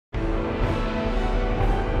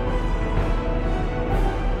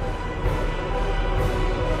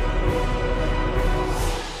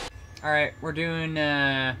Alright, we're doing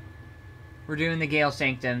the GALE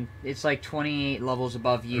Sanctum. It's like 28 levels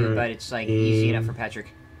above you, but it's like easy enough for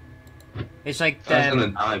Patrick. It's like He's gonna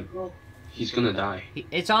die, bro. He's gonna die.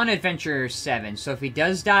 It's on Adventure 7, so if he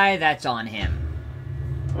does die, that's on him.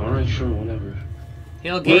 Alright, sure, whatever.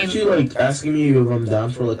 He'll gain... Weren't you, like, asking me if I'm down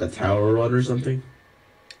for, like, a tower run or something?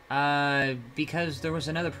 Because there was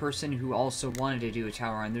another person who also wanted to do a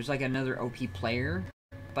tower run. There's, like, another OP player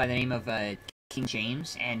by the name of, King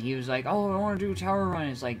James, and he was like, oh, I want to do a tower run.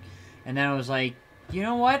 It's like... And then I was like, you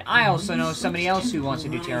know what? I also know somebody else who wants to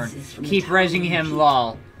do tower run. Keep resing him,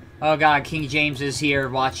 lol. Oh god, King James is here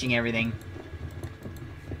watching everything.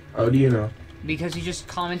 How do you know? Because he just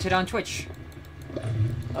commented on Twitch.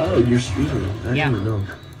 Oh, you're streaming. I didn't even know.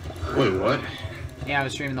 Wait, what? Yeah, I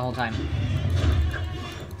was streaming the whole time.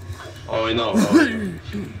 Oh, I know. Oh.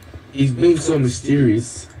 He's being so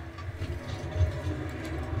mysterious.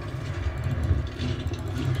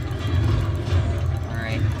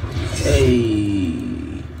 Alright. Hey.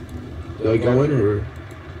 Do I go in or?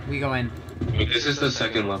 We go in. Wait, this is the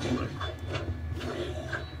second level, right?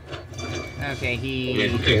 Okay, he...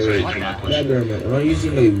 Okay, what the? Dagger, man. Am I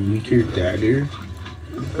using a weaker dagger?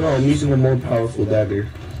 No, I'm using a more powerful dagger.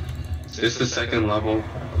 Is this the second level?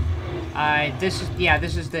 This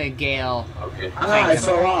is the GALE. Okay. I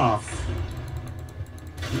fell off.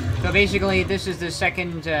 So basically, this is the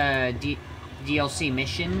second, DLC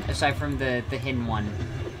mission, aside from the hidden one.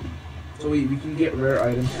 So we can get rare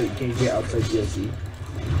items that you can't get outside DLC.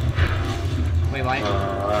 Wait, what?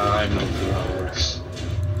 I have no clue how it works.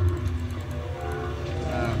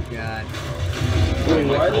 Oh, God. Wait,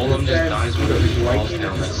 Like, why Golem just dies when he falls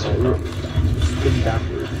down, that's so dumb. Spin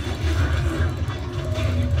backward.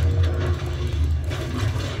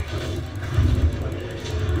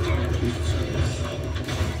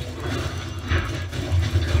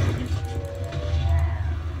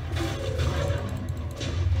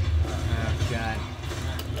 Oh, God.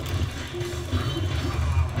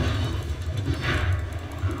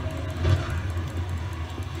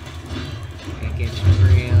 It gets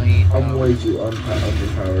really... I'm way too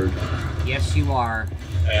underpowered. Yes, you are.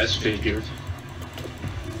 As figured.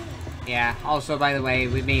 Yeah, also, by the way,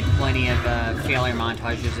 we made plenty of, failure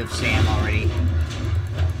montages of Sam already.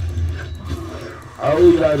 I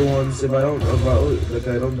only died once. If I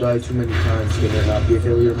don't die too many times, can there not be a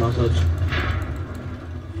failure montage?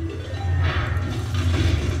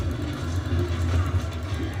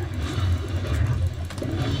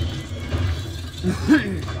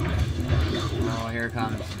 Oh, here it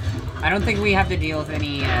comes. I don't think we have to deal with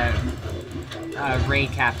any,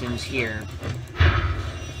 raid captains here.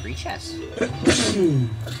 Free chests.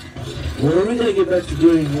 When are we gonna get back to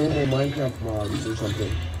doing normal Minecraft mods or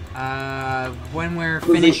something? When we're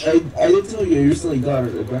finished... I did tell you I recently got a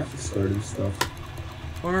graphics card and stuff.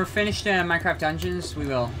 When we're finished, Minecraft Dungeons, we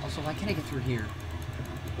will. Also, why can't I get through here?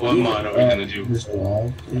 What mod are we gonna do? This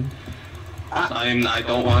wall thing. I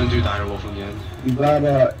don't want to do Direwolf again. You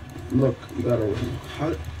gotta... Look, you gotta...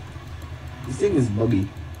 How... This thing is buggy.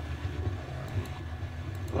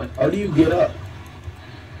 What? How do you get up?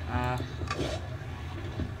 No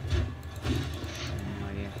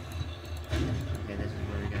idea. Okay, this is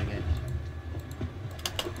where we gotta get.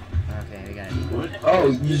 Okay, we got it. What? Oh,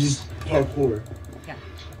 you just parkour. Yeah,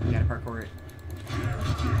 we gotta parkour it.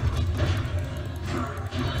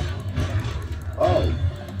 Oh.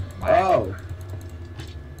 Oh.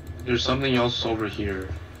 There's something else over here.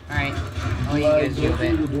 Alright, I'll Do let I you guys go deal with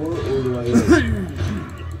through the it. door or do I...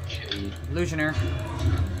 Okay. Illusioner.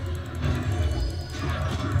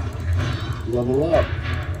 Level up.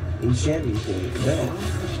 Enchanting point. No.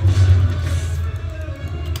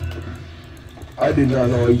 I did not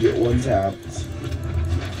know I get one tapped.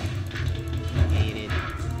 Hate it.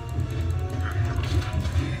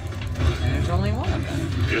 And there's only one of them.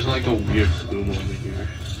 There's like a weird plume over here.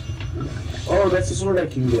 Oh, that's the sword I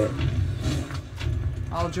can get.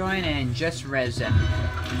 I'll join and just res him.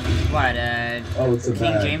 What, Oh, it's a King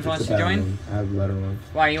bad, James wants it's a to bad join? one. I have a better one.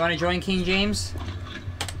 Why, you want to join King James?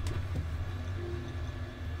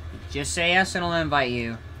 Just say yes and I'll invite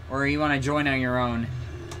you. Or you want to join on your own.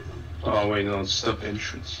 Oh wait, no, it's the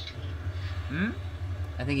entrance. Hmm?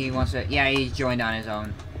 I think he wants to... Yeah, he joined on his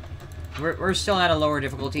own. We're still at a lower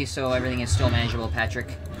difficulty, so everything is still manageable,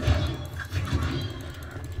 Patrick.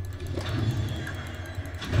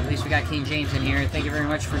 At least we got King James in here. Thank you very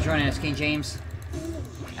much for joining us, King James.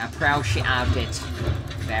 I appreciate it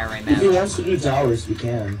very much. If he wants to do towers, we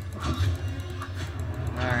can.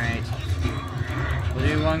 Alright. We'll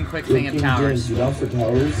do one quick thing of King towers. James, you down for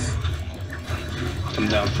towers? I'm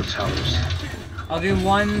down for towers. I'll do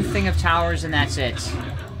one thing of towers and that's it.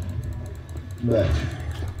 Bet.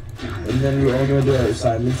 And then we're all gonna do our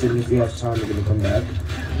assignments, and if we have time, we're gonna come back.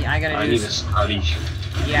 Yeah, I need to study.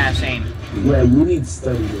 Yeah, same. Yeah, you need to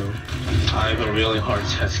study, bro. I have a really hard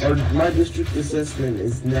test. My district assessment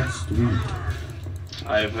is next week.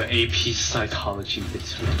 I have an AP psychology.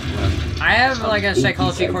 I have like a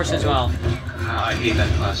psychology course as well. I hate that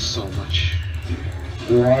class so much.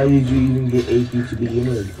 Why did you even get AP to begin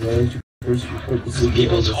with? Why didn't you first purposely get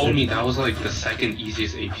People told me that was like the second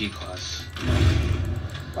easiest AP class.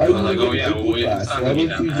 I was like, oh yeah, AP well, class. it's not Why gonna be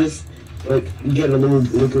don't you that just get a little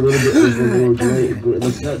bit over lower grade,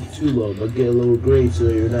 like not too low, but get a lower grade so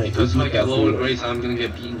that you're not. Because if I get lower grades, I'm gonna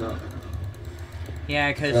get beaten up.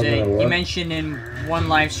 Yeah, because you mentioned in one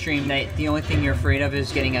live stream that the only thing you're afraid of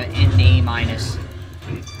is getting an A minus.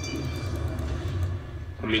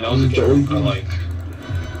 I mean, that was a joke, but like...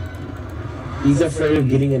 He's afraid of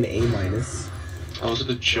getting an A minus. That was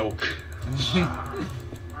a joke. It's meant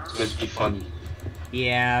to be funny.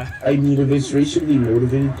 Yeah. I mean, if it's racially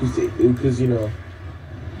motivated, because you know,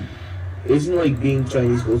 isn't like being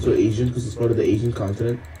Chinese also Asian because it's part of the Asian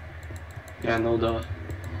continent? Yeah, no duh.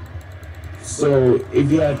 So,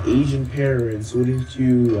 if you have Asian parents, wouldn't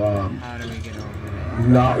you, How do we get over it?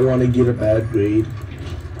 not want to get a bad grade?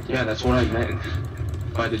 Yeah, that's what I meant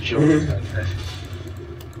by the joke.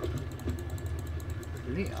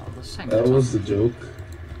 That was the joke.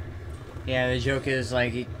 Yeah, the joke is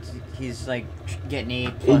like he's like getting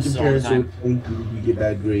A plus Asian all the parents time. would think you get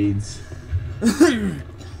bad grades.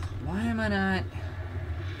 Why am I not?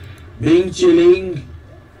 Being chilling.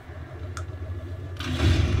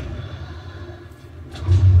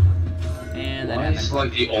 And that Why happened. is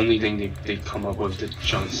like the only thing they come up with the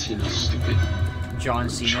John Cena stupid John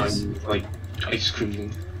Cena's Chinese, like ice cream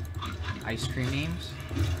thing? ice cream names?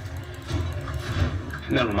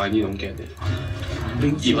 Never mind, you don't get it.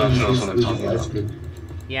 Being You don't know chilling what I'm is talking ice about. cream.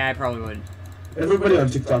 Yeah, I probably would. Everybody on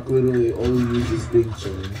TikTok literally only uses being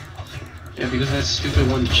chilling. Yeah, because that stupid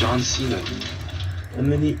one John Cena.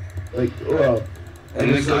 And then he, like, well... And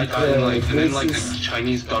then it's the guy died and like, and then like the racist-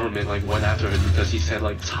 Chinese government like went after him because he said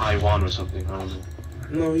like Taiwan or something. I don't know.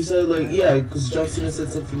 No, he said like, yeah, because John Cena said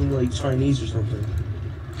something like Chinese or something.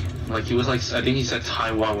 Like he was like, I think he said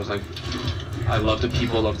Taiwan was like, I love the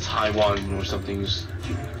people of Taiwan or something.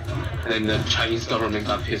 And then the Chinese government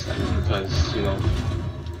got pissed at him because, you know,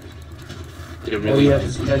 they're really, Oh yeah,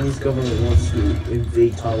 the Chinese government wants to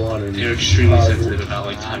invade Taiwan and... they're extremely sensitive about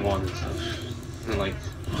like Taiwan and stuff. And like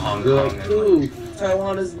Hong They're Kong like, and like, ooh,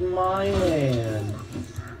 Taiwan is my land.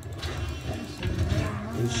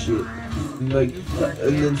 And shit. Like,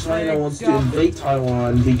 and then China wants to invade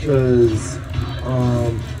Taiwan because,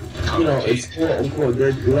 you know, it's quote-unquote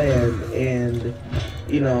their land, and,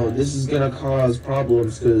 you know, this is gonna cause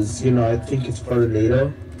problems because, you know, I think it's part of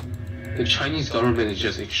NATO. the Chinese government is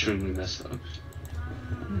just extremely messed up.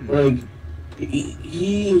 Like,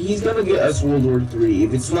 he's gonna get us World War III.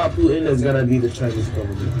 If it's not Putin, it's gonna be the Chinese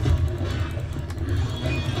government.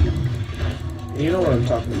 You know what I'm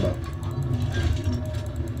talking about.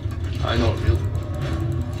 I know, really.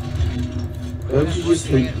 Don't you just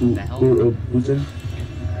hate Putin?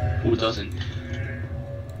 Who doesn't?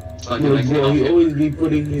 It's like Bro, an he example. always be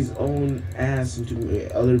putting his own ass into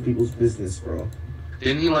other people's business, bro.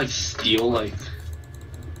 Didn't he like steal like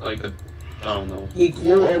a, I don't know. He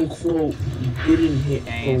quote-unquote didn't hit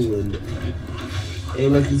Poland.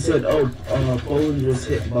 And like he said, oh, Poland was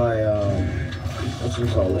hit by, what you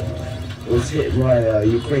call it? Was hit by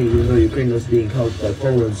Ukraine, even though Ukraine was being helped by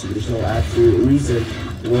Poland, so there's no actual reason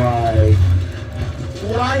why.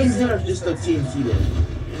 Why is there just a TNT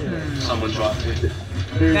there? Someone dropped it.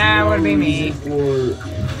 There's That would be me. reason for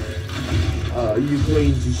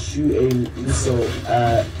Ukraine to shoot a missile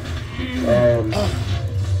at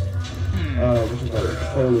what you call it?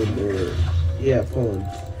 Poland, or yeah, Poland.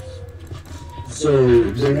 So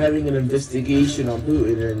they're having an investigation on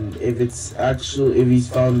Putin, and if he's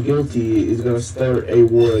found guilty, it's gonna start a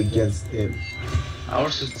war against him. Our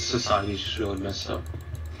society is just really messed up.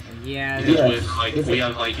 Yeah, Because Yeah. we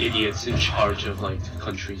have like idiots in charge of like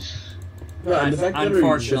countries. No, and the fact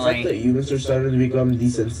Unfortunately. that humans are starting to become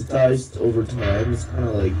desensitized over time is kind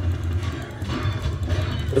of like,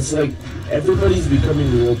 it's like everybody's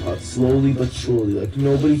becoming robots slowly but surely. Like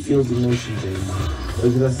nobody feels emotions anymore.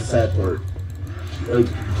 Like that's the sad part. Like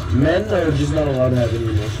men are just not allowed to have any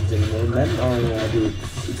emotions anymore. Men aren't allowed to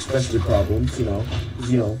express their problems. You know,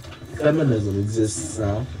 'cause, you know, feminism exists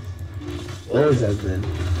now. Always has been.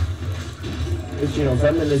 But you know,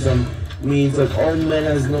 feminism means like all men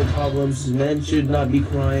has no problems, men should not be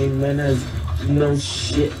crying, men has no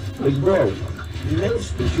shit. Like bro, men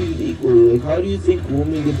should be treated equally. Like, how do you think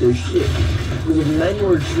women get their shit? Because if men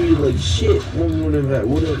were treated like shit, women wouldn't have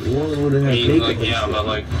makeup like, and yeah, shit. but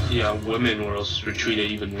like, yeah, women were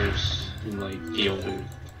treated even worse in like the older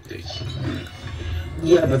days.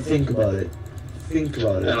 Yeah, but think about it. Think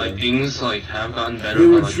about it. And like things like have gotten better, They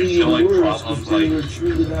were but like there's treated still like worse problems they like were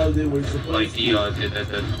treated how they were supposed like to. the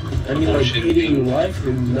I mean, like, abortion hating your thing. life,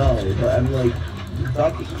 no, but I'm like,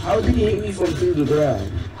 how did he hate me from through the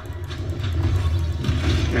ground?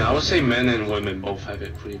 I mean, I would say men and women both have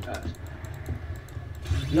it pretty bad.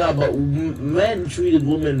 No, but men treated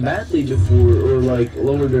women badly before, or like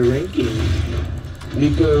lowered their ranking,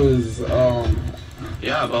 because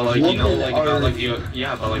Yeah, but like you know, like about like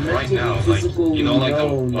yeah, but like right now, like you know, like the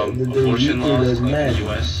abortion laws like in the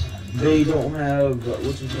U.S. They don't have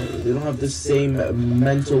they don't have the same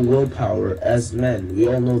mental willpower as men. We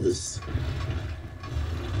all know this.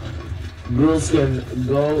 Girls can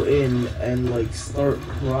go in and like start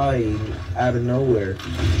crying out of nowhere.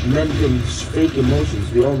 Men can fake emotions.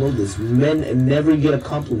 We all know this. Men never get a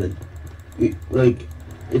compliment. Like,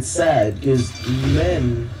 it's sad because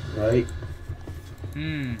men, right?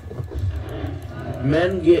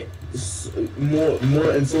 Men get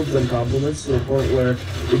more insults than compliments, to the point where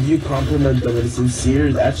if you compliment them and it's sincere,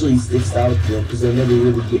 it actually sticks out to them because they never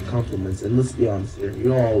really get compliments. And let's be honest here,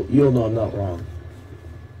 you all know I'm not wrong.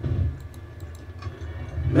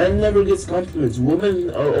 Men never gets compliments. Women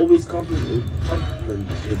are always complimented,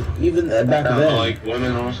 even back then. Like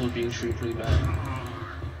women are also being treated pretty bad.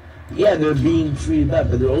 Yeah, they're being treated bad,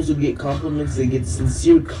 but they also get compliments. They get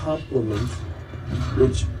sincere compliments,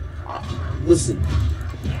 which, listen,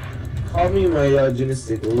 call me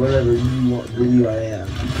misogynistic or whatever you believe I am,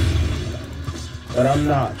 but I'm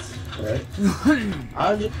not, right?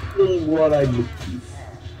 I'm just feeling what I believe.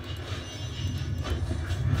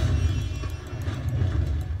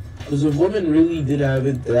 Because if women really did have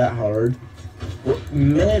it that hard,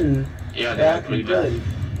 men Yeah, they have pretty bad.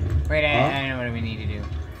 Wait, I know what we need to do.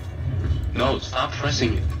 No, stop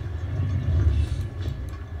pressing it.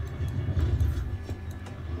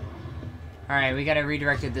 Alright, we gotta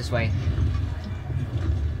redirect it this way.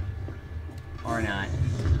 Or not.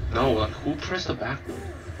 No, like who pressed the back one?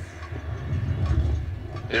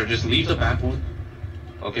 There, just leave the back one.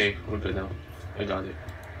 Okay, we're good now. I got it.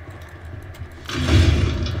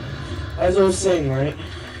 As I was saying, right?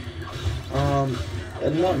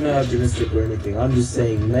 I'm not misogynistic or anything. I'm just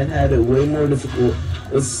saying men had it way more difficult.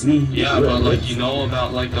 Let's see. Yeah, but like you know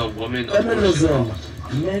about like the woman feminism.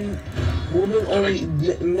 Women always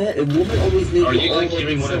make. Are you like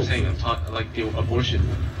hearing what I'm saying? I'm talking like the abortion.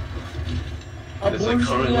 Abortion, like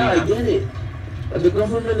currently yeah, I get it. The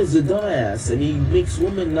government is a dumbass, and he makes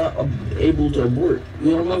women not able to abort.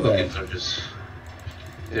 We all know that.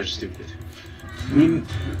 They're stupid. We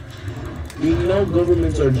know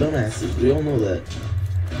governments are dumbasses. We all know that.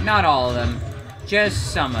 Not all of them.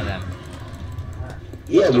 Just some of them.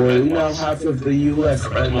 Yeah, well, now half of the U.S.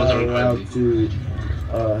 are not allowed to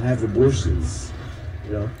have abortions.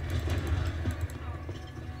 You know.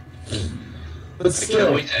 But still, I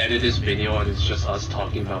can't wait to edit this video and it's just us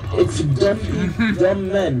talking about politics. It's dumb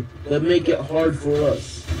men that make it hard for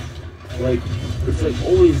us. Like, it's like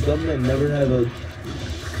always dumb men never have a...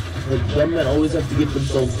 Like, dumb men always have to get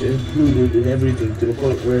themselves included in everything, to the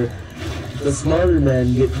point where the smarter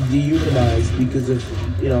men get dehumanized because of,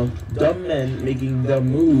 you know, dumb men making dumb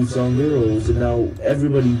moves on girls, and now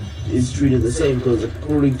everybody is treated the same, because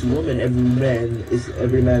according to women, every man is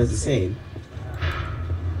the same.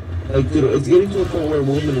 Like, it's getting to a point where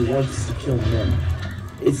women wants to kill men.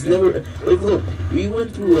 It's never, like, look, we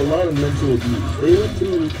went through a lot of mental abuse. They went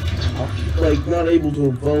through, like, not able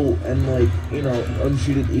to vote and, like, you know,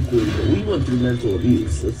 untreated equally, but we went through mental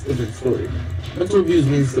abuse. That's a different story. Mental abuse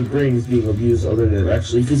means the brain is being abused other than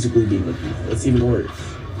actually physically being abused. That's even worse.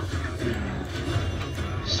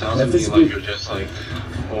 Sounds to me like you're just, like,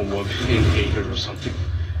 a woman hater or something.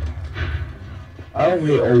 I don't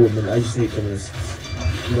hate all women, I just hate feminists.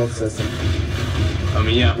 Love says something. I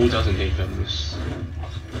mean, yeah, who doesn't hate feminists?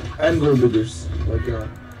 And gold diggers, like, you know,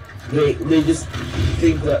 they just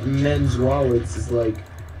think that men's wallets is like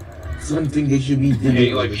something they should be digging. I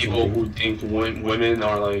hate like people who think women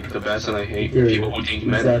are like the best, and I hate people who think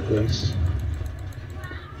men are the best.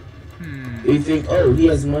 They think, oh, he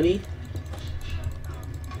has money.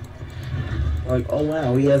 Like, oh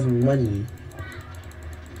wow, he has money.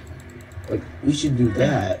 Like, we should do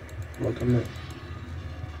that. Like, I'm not.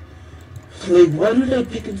 Like, why do they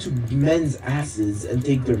pick into men's asses and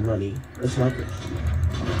take their money? That's my question.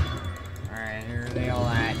 Alright, here are they all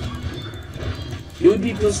at? You would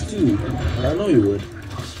be pissed too. I know you would.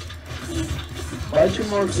 Buy 2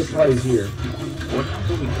 more supplies here. What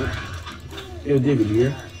do we do? Yo, David,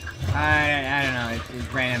 here? I don't know. It's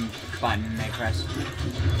a random button I press.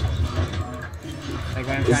 Like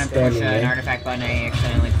when I'm trying to push an artifact button, I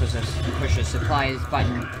accidentally push a supplies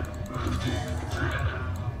button.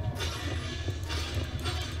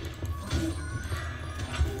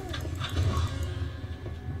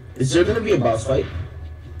 Is there gonna be a boss fight?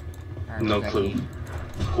 No clue.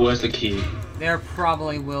 Who has the key? There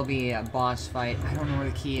probably will be a boss fight. I don't know where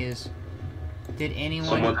the key is. Did anyone?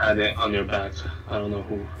 Someone had it on your back. I don't know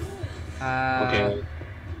who. Okay.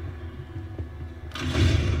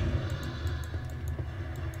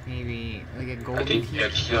 Maybe like a golden I think key.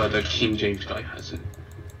 yeah, the King James guy has it.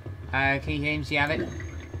 King James, you have it?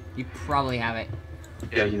 You probably have it.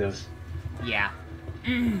 Yeah, he does. Yeah.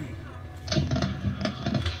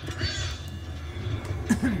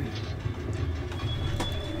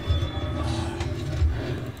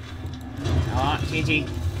 Oh, TNT.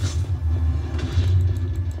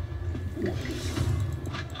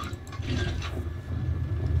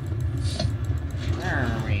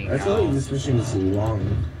 There we go. I feel like this mission is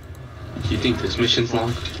long. You think this mission's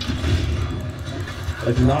long?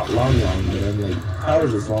 Like, not long, but I'm like,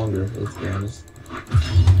 ours is longer, let's be honest.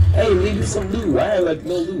 Hey, leave me some loot. I have, like,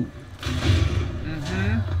 no loot.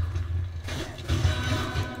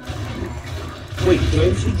 Wait,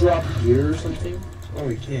 can't you drop gear or something? Oh,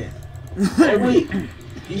 we can't. Oh, wait.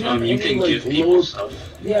 You can give people stuff.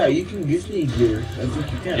 Yeah, you can give me gear. I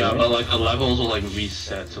think you can. Yeah, right? but like the levels will like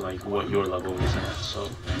reset to like what your level is at, so.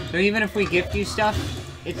 So even if we gift you stuff,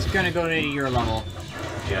 it's gonna go to your level.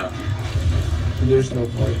 Yeah. There's no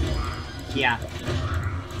point. Yeah.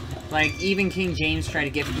 Like, even King James tried to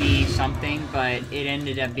gift me something, but it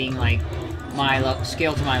ended up being like my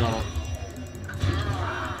scale to my level.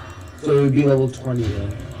 So it would be level 20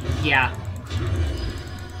 then. Yeah.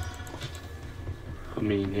 I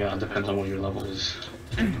mean, yeah, it depends on what your level is.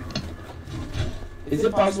 Is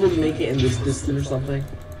it possible to make it in this distance or something?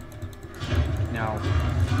 No.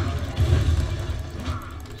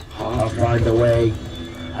 I'll find a way.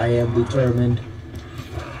 I am determined.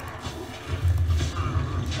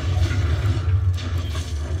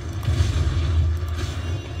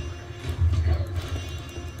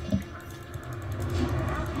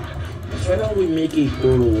 Why don't we make a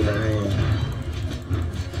portal with our hand?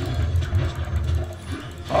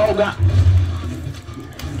 Oh god!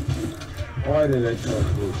 Why did I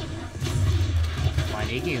teleport? Why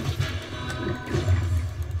did you?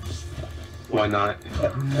 Why not?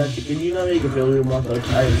 Can you not make a failure montage?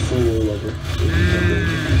 I am so low level.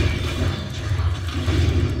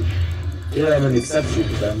 Yeah, I'm an exception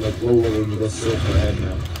because I'm like low level and you go so far ahead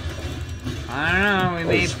now. I don't know, we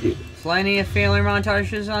made plenty of failure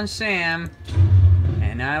montages on Sam,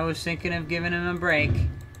 and I was thinking of giving him a break,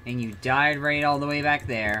 and you died right all the way back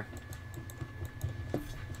there.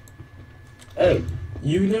 Hey,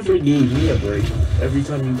 you never gave me a break. Every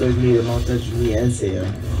time you guys made a montage of me and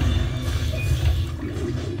Sam.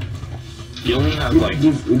 You only have like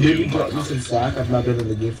you got me some slack. I've not been in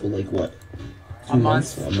the game for like what? A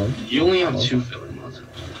month. A month? You only have 2 filler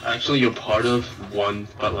montages. Actually, you're part of one,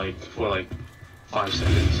 but like for like 5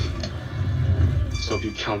 seconds. So if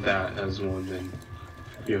you count that as one, then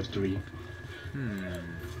you have 3.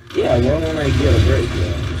 Yeah, why won't I get a break? I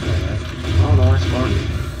don't know, that's funny.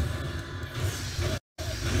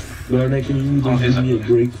 Garnetzx, can you give me a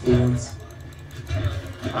break for once?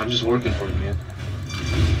 I'm just working for you, man.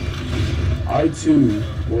 I too,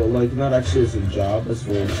 well, like not actually as a job, as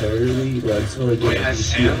voluntarily, but I just want to Wait, has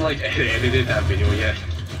Sam like edited that video yet?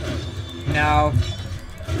 No.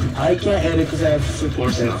 I can't edit because I have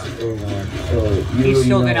circumstances going on. So He's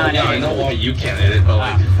still gonna Yeah, I know why you can't edit, but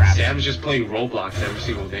like crap. Sam's just playing Roblox every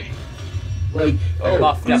single day. Like, oh,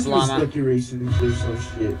 Buffed up Christmas llama. decorations or some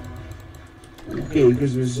shit. Okay,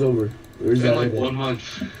 Christmas is over. Where's It's been that like edit? 1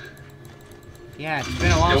 month. Yeah, it's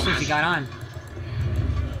been a while since you got on.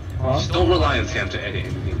 Huh? Just don't rely on Sam to edit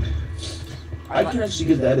anything. I can actually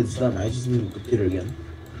get the edits done. I just need a computer again.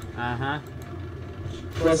 Uh-huh.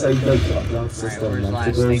 Plus, I like the upload system. Alright, where's the months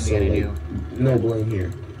last ago, thing so, we gotta like, no blame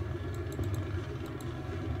here.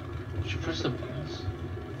 Did you press the buttons?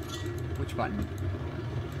 Which button?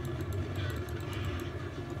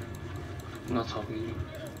 I'm not talking to you.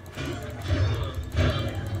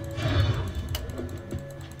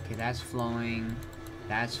 Okay, that's flowing.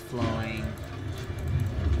 That's flowing.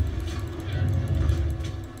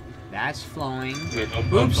 That's flowing. Okay,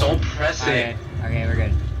 don't press it. Alright, okay, we're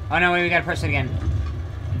good. Oh no, wait, we gotta press it again.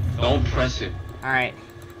 Don't press it. Alright.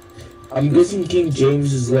 I'm guessing King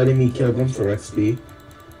James is letting me kill them for XP.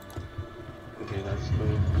 Okay, that's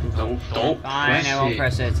good. Don't Fine, press I won't it.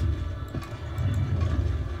 press it.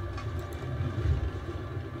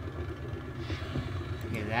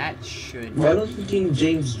 should. Why don't King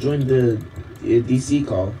James join the DC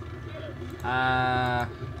call? I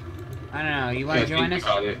don't know. You want to join us?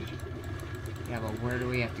 Got it. Yeah, but where do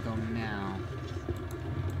we have to go now?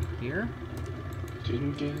 Here?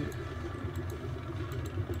 Didn't get it.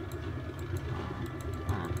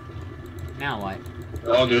 Huh. Now what?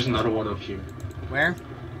 Oh, there's another one up here. Where?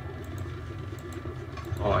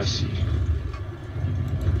 Oh, I see.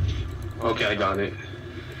 Okay, I got it.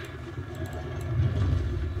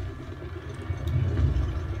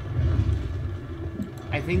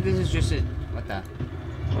 I think this is just a... What the?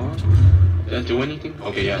 Did that do anything?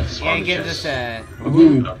 Okay, yeah. It's Yeah, on it the gives chest. us a...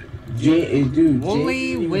 Dude,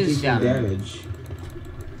 Woolly James isn't wisdom. taking damage.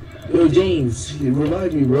 Yo, James,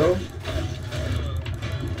 revive me, bro.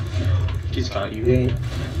 He's got you.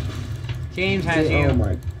 James has Oh you.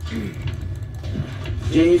 my.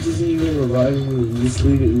 James isn't even reviving me. He's just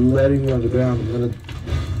letting me on the ground. I'm gonna.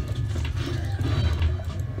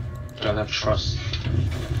 Gotta have trust.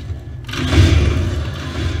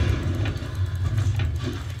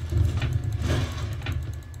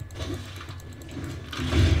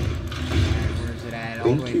 Where's it at?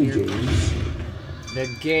 All the Thank way you, here. James.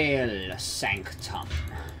 The GALE SANCTUM.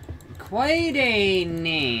 Quite a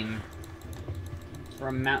name for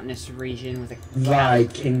a mountainous region with a Thy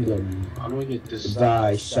kingdom, How do I get this?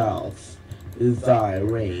 thy south, thy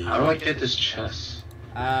reign. How do I get this chest?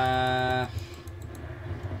 I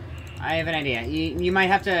have an idea. You might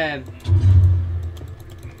have to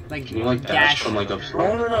like Can you like dash from like a...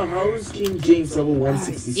 No. How is King James level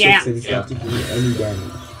 166 Yeah. and he's not taking any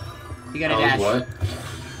damage? You gotta How dash. is what?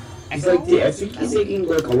 He's like, I think he's taking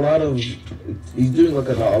like a lot of. He's doing like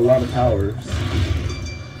a lot of powers.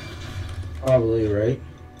 Probably, right?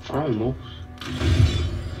 I don't know.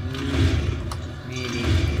 Maybe.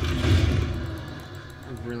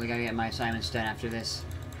 I've really gotta get my assignments done after this.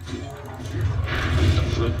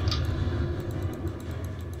 Flip.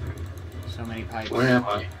 So many pipes. Where am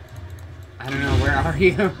I? I don't know. Where are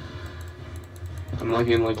you? I'm like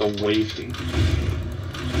in like a wave thing.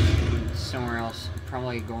 Somewhere else.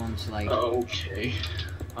 Probably going to like. Okay.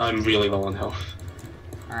 I'm really low on health.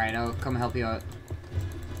 All right, I'll come help you out.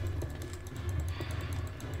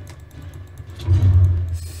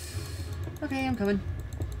 Okay, I'm coming.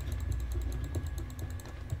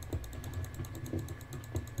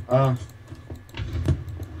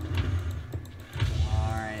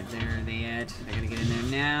 Alright, there they at. I gotta get in there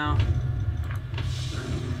now.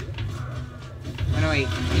 Oh no, wait.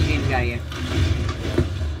 King James got you.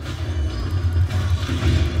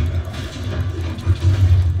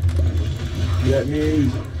 Get me.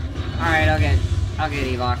 Alright, I'll get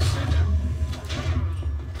EVOKS.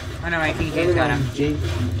 Oh no, wait. King James got him. James.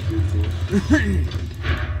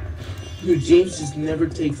 Dude, James just never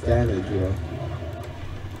takes damage, bro.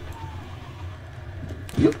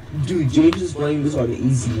 Yep. Dude, James is playing this on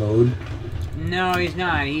easy mode. No, he's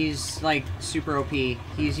not. He's like super OP.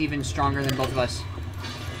 He's even stronger than both of us.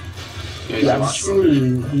 Yeah, I'm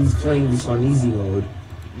saying he's playing this on easy mode.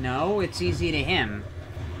 No, it's easy to him.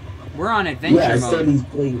 We're on adventure Yeah, I mode. said he's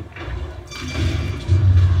playing.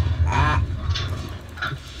 Ah.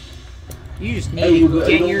 You just need to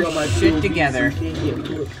get your shit POV, together. so you can't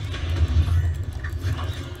get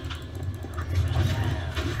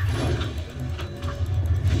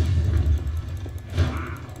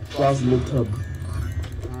Possible tub.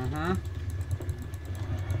 Uh-huh.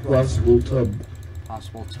 Possible tub.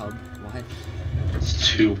 Possible tub. What? It's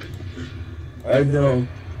tube. I know.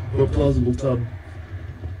 But plausible tub.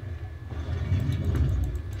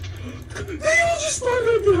 They all just spawned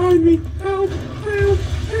right behind me. Help! Help!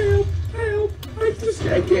 Help! Help!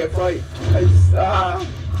 I can't fight.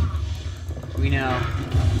 We know.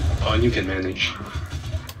 Oh, and you can manage.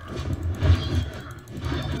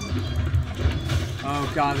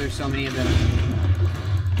 Oh god, there's so many of them.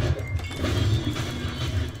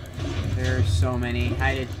 There's so many.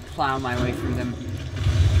 I had to plow my way through them.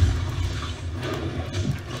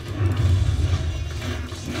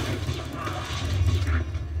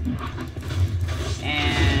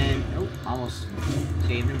 And oh, almost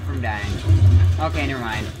saved him from dying. Okay, never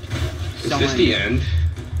mind. Is this the end?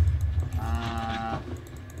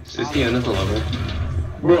 Is this the end of the level?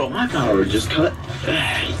 Bro, my power just cut.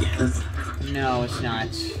 Yes. No, it's not.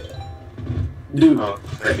 Dude, Oh,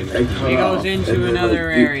 It goes into another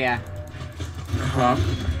area. Huh?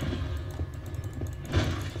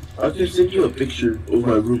 I can send you a picture of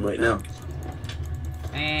my room right now.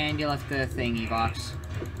 And you left the thing, EVOKS.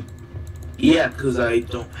 Yeah, because I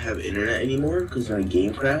don't have internet anymore, because my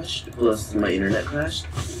game crashed, plus my internet crashed.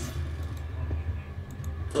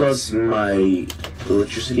 Plus my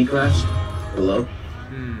electricity crashed. Hello?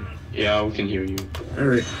 Yeah, we can hear you.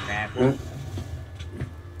 Alright. Crap. Well,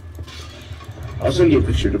 I'll send you a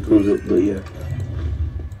picture to prove it, but yeah.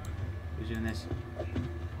 Who's doing this?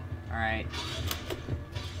 Alright.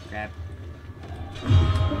 Crap.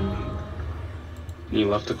 You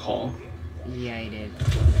left the call. Yeah, he did.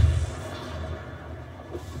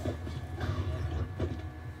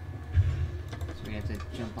 So we have to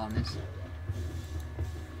jump on this.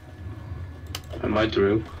 Am I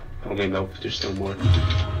through? Okay, no, there's still more.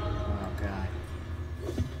 Oh god.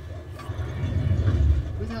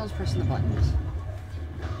 Who the hell's pressing the buttons?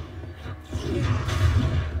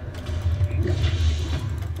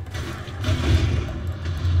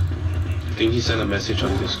 I think he sent a message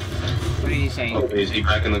on Discord. What did he say? Okay, is he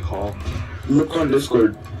back in the call? Look on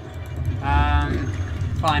Discord.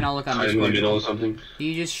 Fine, I'll look on Kind of in the Discord. middle or something?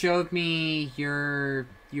 You just showed me your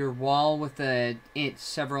wall with the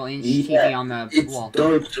several inch Yeah, TV on the It's wall.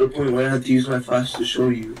 dark to the point where I have to use my flash to show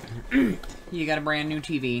you. You got a brand new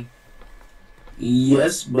TV.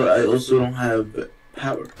 Yes, but I also don't have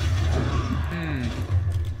power.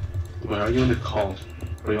 Where are you on the call?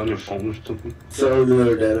 Are you on your phone or something?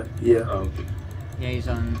 Cellular data, yeah. Oh, okay. Yeah, he's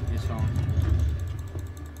on his phone.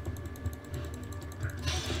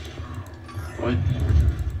 What?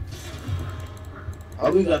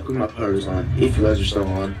 I'll be back when my power is on, if you guys are still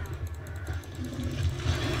on.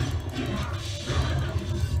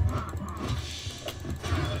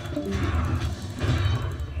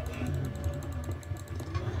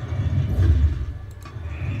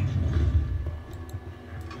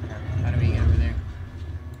 How do we get over there?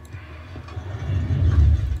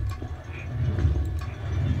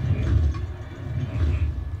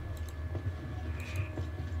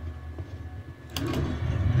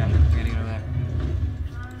 No, we gotta get over there.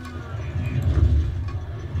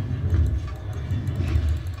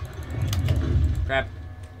 Crap.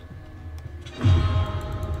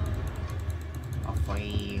 I'll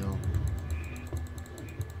fail.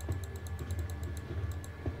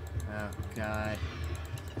 Oh god.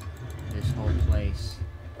 This whole place.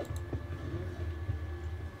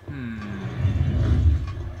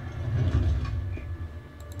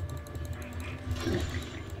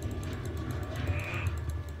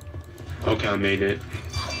 Okay, I made it.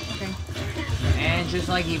 Okay. And just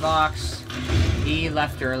like EVOKS, he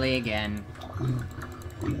left early again.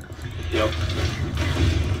 Yep.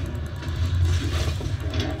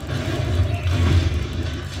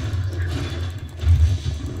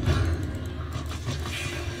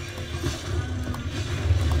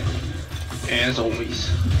 As always.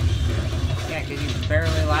 Yeah, because he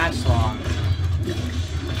barely lasts long.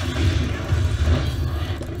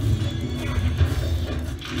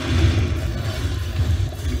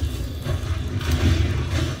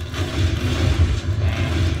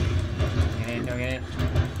 Don't get it.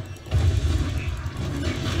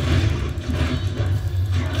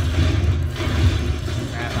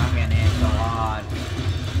 Crap, I'm getting it so hard.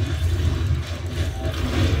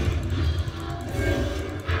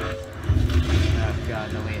 Oh god,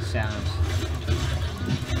 the way it sounds.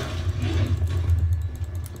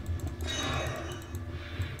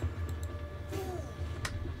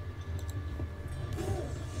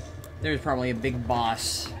 There's probably a big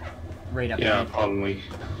boss right up there. Yeah, probably.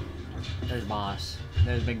 There's boss.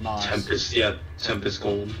 There's a big boss. Tempest, yeah, Tempest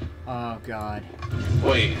Golem. Oh god.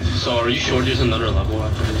 Wait, so are you sure there's another level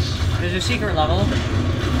after this? There's a secret level.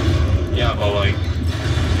 Yeah, but like,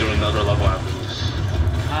 there's another level after this.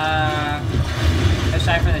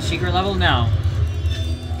 Aside from the secret level, no.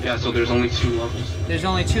 Yeah, so there's only 2 levels. There's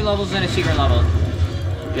only 2 levels and a secret level.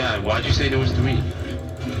 Yeah, why'd you say there was 3?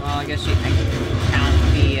 Well, I guess I can count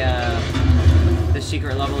the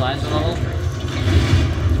secret level as a level.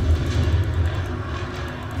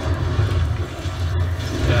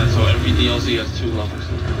 Yeah, so every DLC has 2 levels.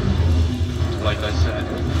 Like I said.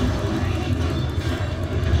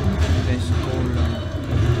 This golem.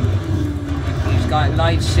 He's got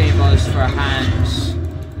lightsabers for hands.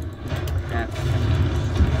 Crap.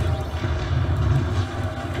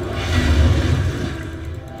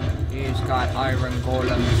 He's got iron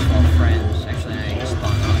golems for friends. Actually, no, he's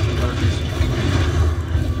spawned on burgers.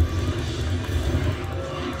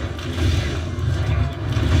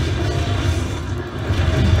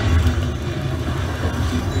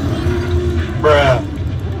 Bruh.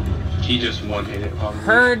 He just one-hit it, probably.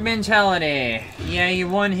 Herd mentality. Yeah, you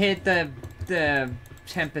one hit the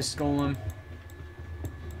Tempest Golem.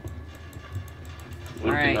 Would be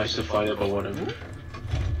Alright. nice to fight it, but whatever.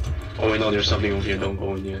 Oh wait, no, there's something over here, don't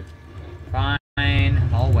go in yet. Fine,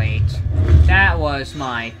 I'll wait. That was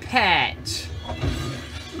my pet.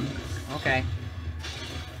 Okay.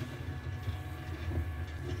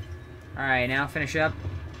 Alright, now finish up.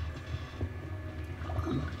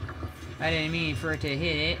 I didn't mean for it to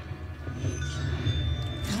hit it.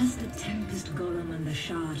 As the Tempest Golem and the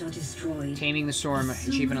Shard are destroyed, Taming the Storm, the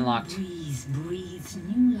achievement unlocked. breeze breathes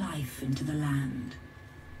new life into the land.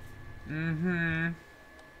 Mm-hmm.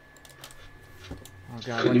 Oh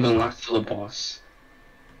god, Couldn't even lock to the boss.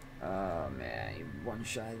 oh man, you one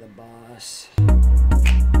shot of the boss.